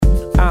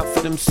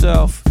to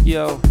themselves,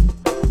 yo.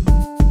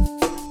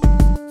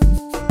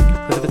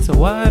 Cause if it's a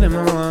WARdem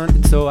I want,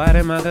 it's a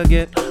WARdem I gotta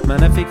get.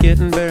 Man, if you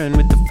getting burned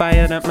with the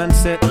fire that man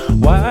set.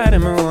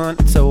 WARdem I want,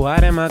 it's a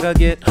WARdem I gotta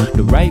get.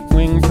 The right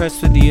wing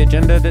press with the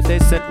agenda that they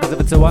set. Cause if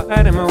it's a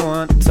WARdem I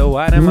want, it's a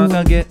WARdem I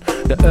gotta get.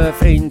 The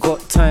earth ain't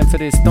got time for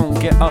this, don't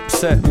get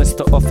upset,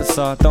 Mr.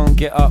 Officer, don't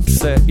get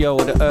upset. Yo,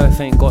 the earth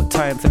ain't got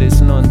time for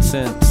this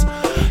nonsense.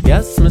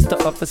 Yes, Mr.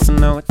 Officer,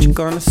 now what you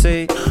gonna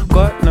say?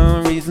 Got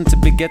no reason to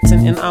be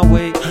getting in our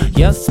way.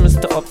 Yes,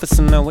 Mr.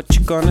 Officer, now what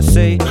you gonna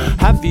say?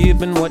 Have you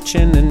been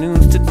watching the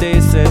news today?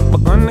 Said we're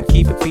gonna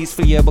keep it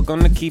peaceful, yeah, we're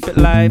gonna keep it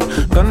live.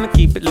 Gonna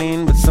keep it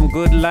lean with some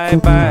good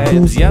live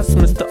vibes. Yes,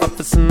 Mr.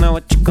 Officer, now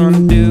what you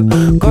gonna do?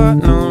 Got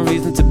no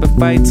reason to be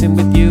fighting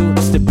with you.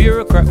 It's the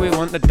bureaucrat we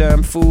want, the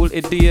damn fool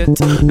idiot.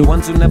 The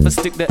ones who never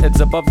stick their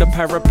heads above the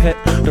parapet.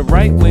 The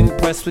right wing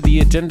press with the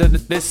agenda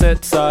that they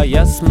set. So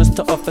yes,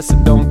 Mr. Officer,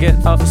 don't get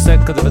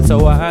upset. Cause if it's a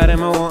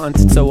WARdem I want,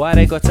 it's a why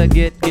they gotta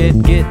get.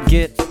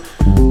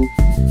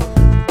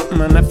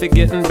 Man, I feel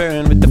getting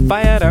burned with the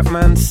fire that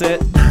man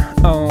set.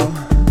 Oh,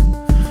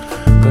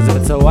 cause if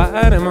it's a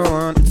WARdem I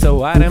want, it's a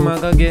WARdem I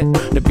gotta get.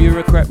 The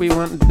bureaucrat we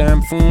want, the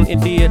damn fool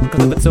idiot.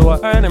 Cause if it's a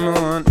WARdem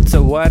I want, it's a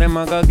WARdem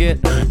I gotta get.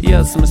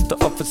 Yes,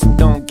 Mr. Officer,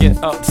 don't get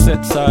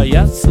upset. So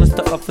yes,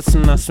 Mr. Officer,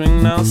 now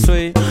swing, now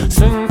sway.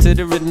 Swing to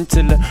the rhythm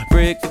till the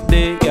break of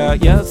day. Yeah,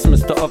 yes,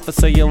 Mr.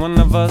 Officer, you're one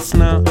of us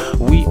now.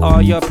 We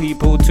are your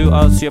people, to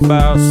us your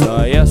bow.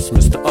 So yes,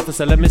 Mr.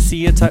 Officer, let me see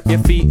you tap your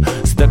feet.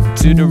 Step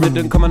to the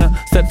rhythm, come on now,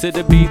 step to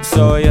the beat.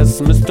 So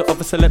yes, Mr.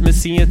 Officer, let me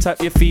see you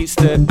tap your feet.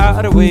 Step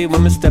out of the way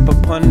when we step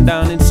upon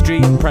down in the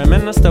street. Prime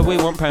Minister, we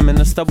want Prime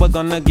Minister, we're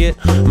gonna get.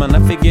 Man,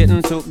 if we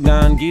getting took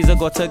down, geezer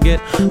gotta get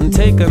and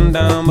taken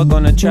down. We're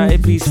gonna try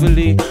it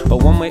peacefully,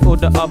 but one way or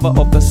the other,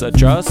 officer,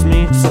 trust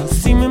me. So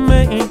see me,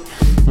 mate,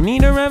 we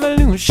need a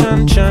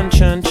revolution, chan.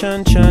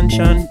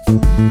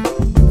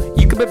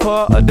 You could be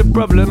part of the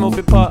problem or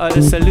be part of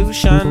the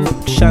solution.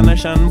 Shana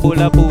shan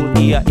bula boo,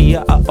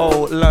 iya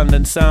oh,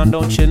 London sound,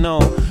 don't you know?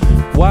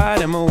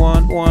 WARdem I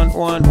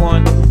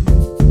want.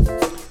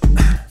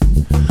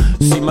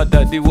 See, my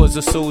daddy was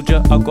a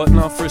soldier, I got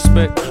enough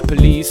respect.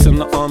 Police and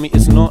the army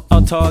is not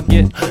our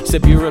target. Say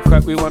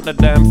bureaucrat, we want the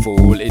damn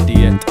fool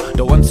idiot.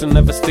 The ones who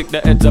never stick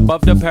their heads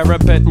above the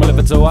parapet. Well, if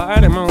it's a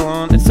WARdem I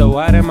want, it's a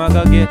WARdem I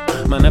gotta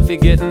get. Man, if you're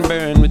getting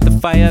burned with the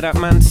fire that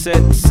man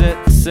set.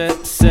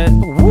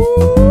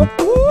 Woo.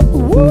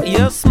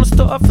 Yes,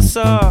 Mr.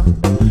 Officer.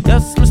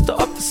 Yes, Mr.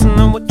 Officer,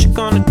 now what you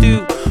gonna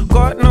do?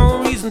 Got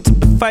no reason to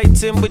be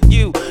fighting with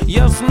you.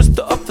 Yes, Mr.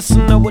 Officer,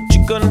 now what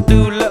you gonna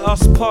do? Let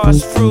us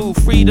pass through,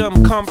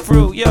 freedom come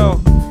through, yo.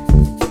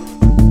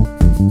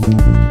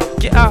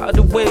 Get out of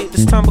the way,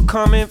 this time we're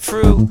coming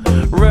through.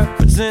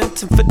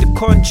 Representing for the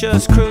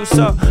conscious crew.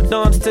 So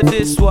dance to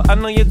this, what I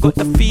know you got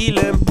the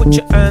feeling. Put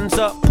your hands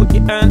up, put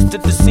your hands to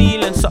the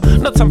ceiling. So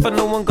no time for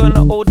no one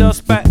gonna hold us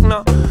back,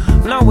 no.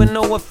 Now we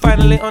know we're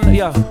finally on the,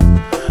 yeah.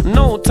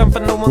 No time for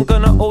no one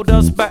gonna hold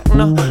us back,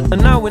 no.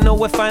 And now we know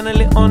we're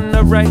finally on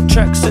the right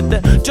track. So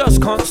they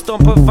just can't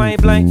stop a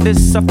vibe like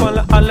this. I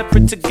follow all a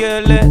pretty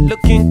girl,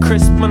 looking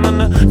crisp,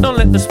 man. Don't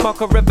let the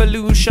spark of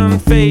revolution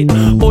fade.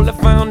 All the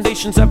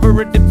foundations have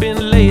already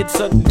been laid,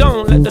 so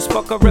don't let the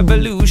spark of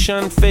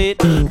revolution fade.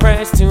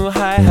 Price too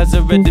high has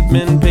already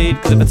been paid.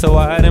 Cause if it's a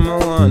WARdem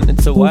I want,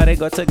 it's a why they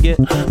gotta get.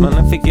 Man,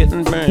 I feel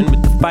getting burned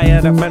with the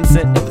fire that man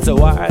set. If it's a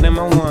WARdem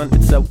I want,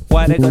 it's a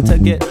why they gotta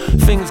get.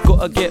 Things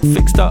gotta get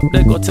fixed up,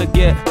 they gotta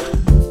get.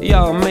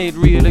 Y'all made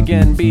real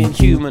again, being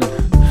human.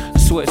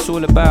 That's what it's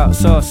all about,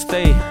 so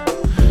stay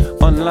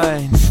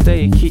online,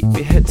 stay, keep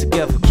your head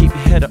together, keep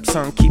your head up,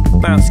 son, keep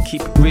it bouncing,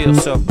 keep it real,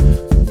 so.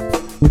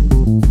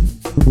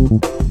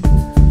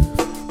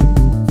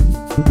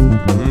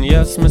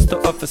 Yes,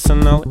 Mr. Officer,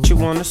 now what you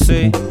wanna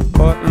say?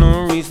 Got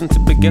no reason to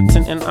be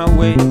getting in our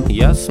way.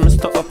 Yes,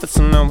 Mr.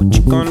 Officer, now what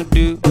you gonna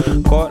do?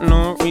 Got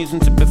no reason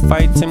to be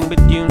fighting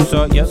with you.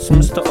 So yes,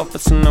 Mr.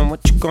 Officer, now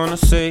what you gonna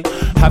say?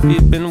 Have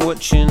you been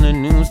watching the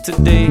news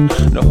today?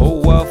 The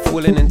whole world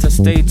falling into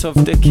state of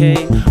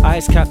decay.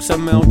 Ice caps are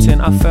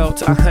melting, I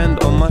felt a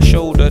hand on my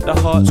shoulder. The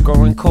heart's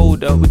growing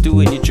colder, we're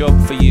doing your job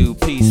for you.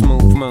 Peace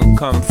movement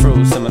come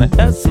through. Some of that,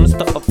 yes,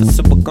 Mr.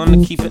 Officer, we're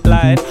gonna keep it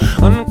live.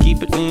 Gonna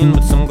keep it lean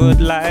with some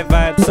good live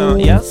vibes. So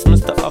yes,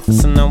 Mr.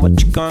 Officer, now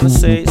what you gonna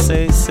say?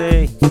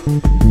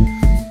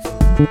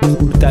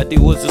 My daddy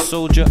was a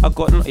soldier, I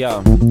got no,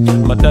 yeah.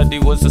 My daddy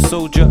was a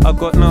soldier, I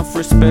got enough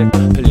respect.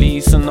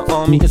 Police and the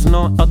army is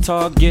not a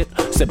target.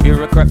 Said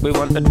bureaucrat, we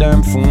want the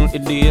damn fool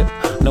idiot.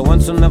 The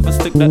ones who never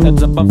stick their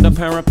heads above the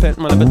parapet.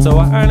 Man, if it's a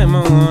WARdem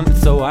I want,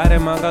 it's a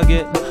WARdem I gotta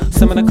get.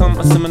 Some of the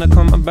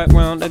come back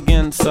round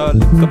again. So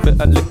lick up it,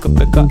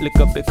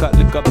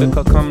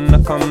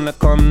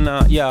 come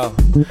now, yeah.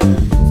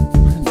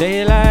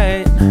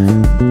 Daylight.